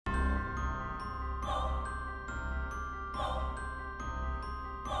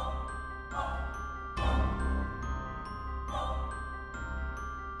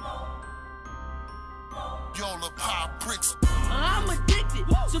full of pop bricks. I'm addicted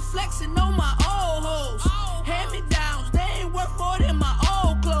to flexing on my old hoes. Hand-me-downs, they ain't worth more than my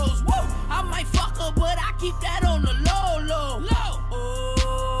old clothes. Woo! I might fuck her, but I keep that on the low, low.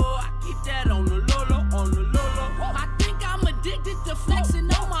 Oh, I keep that on the low, low, on the low, low. I think I'm addicted to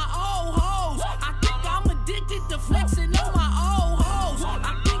flexing on my old hoes. I think I'm addicted to flexing on my old hoes.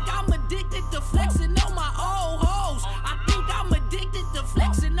 I think I'm addicted to flexing on my old hoes. I think I'm addicted to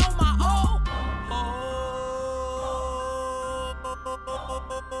flexing on my old hoes.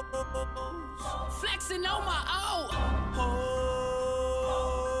 Flexing on my old hoes.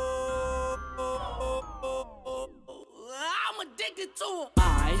 I'm addicted to them.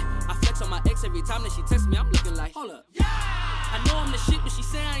 I flex on my ex every time that she texts me. I'm looking like, hold up. Yeah. I know I'm the shit, but she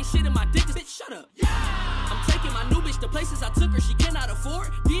say I ain't shit in my dick. Bitch, shut up. Yeah. I'm taking my new bitch to places I took her she cannot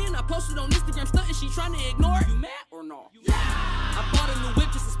afford. Then I posted on Instagram stunting she trying to ignore. You mad or no? Yeah. I bought a new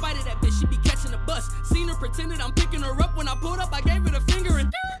whip just in spite of that bitch. She be catching the bus. Seen her pretended I'm picking her up. When I pulled up, I gave her the finger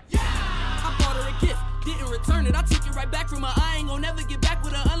and yeah. I bought her a gift, didn't return it. I took it right back from her. I ain't gon' never get back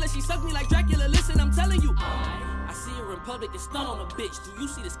with her unless she suck me like Dracula. Listen, I'm telling you. I see her in public and stun on a bitch. Do you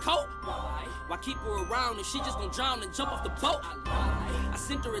see this coat? Why keep her around if she just gon' drown and jump off the boat? I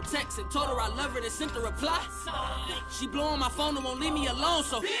sent her a text and told her I love her, then sent her a reply. She blowing my phone and won't leave me alone,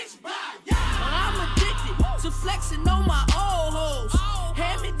 so bitch, bye. I'm addicted to flexing on my old hoes.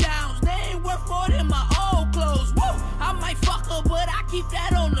 Hand-me-downs, they ain't worth more than my old clothes. Woo! I might fuck her, but I keep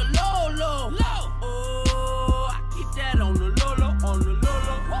that on the low, low. Oh, I keep that on the low, low, on the low,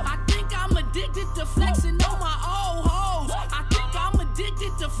 low. I think I'm addicted to flexing on my old hoes. I think I'm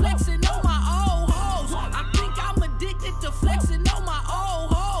addicted to flexing on my old hoes. I think I'm addicted to flexing on my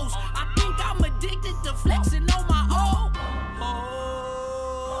old hoes. I think I'm addicted to flexing on my old hoes.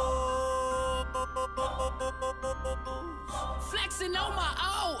 Flexing on my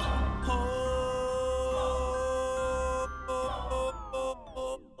old hoes.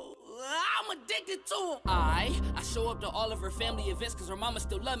 I'm addicted to them. I show up to all of her family events cause her mama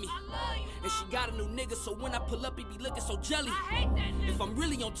still love me. And she got a new nigga, so when I pull up, he be looking so jelly. If I'm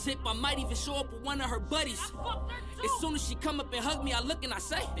really on tip, I might even show up with one of her buddies. As soon as she come up and hug me, I look and I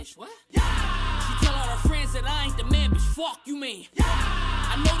say, bitch, what? Yeah. She tell all her friends that I ain't the man, bitch, fuck you mean. Yeah.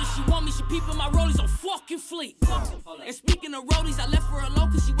 I know that she want me, she peeping my rollies on fucking fleek. And speaking of rollies, I left her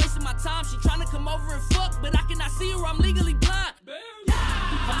alone cause she wasting my time. She trying to come over and fuck, but I cannot see her, I'm legally blind.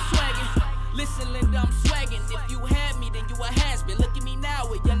 I'm swagging. Listen, Linda, I'm swagging. If you had me, then you a has-been. Look at me now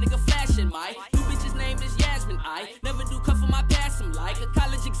with young nigga flashing. My new bitch's name is Yasmin. I never do cuff for my pass. I'm like a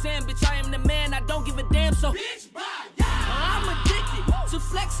college exam, bitch. I am the man. I don't give a damn. So, bitch, bye. I'm addicted to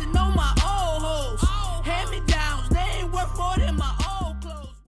flexing on my old hoes.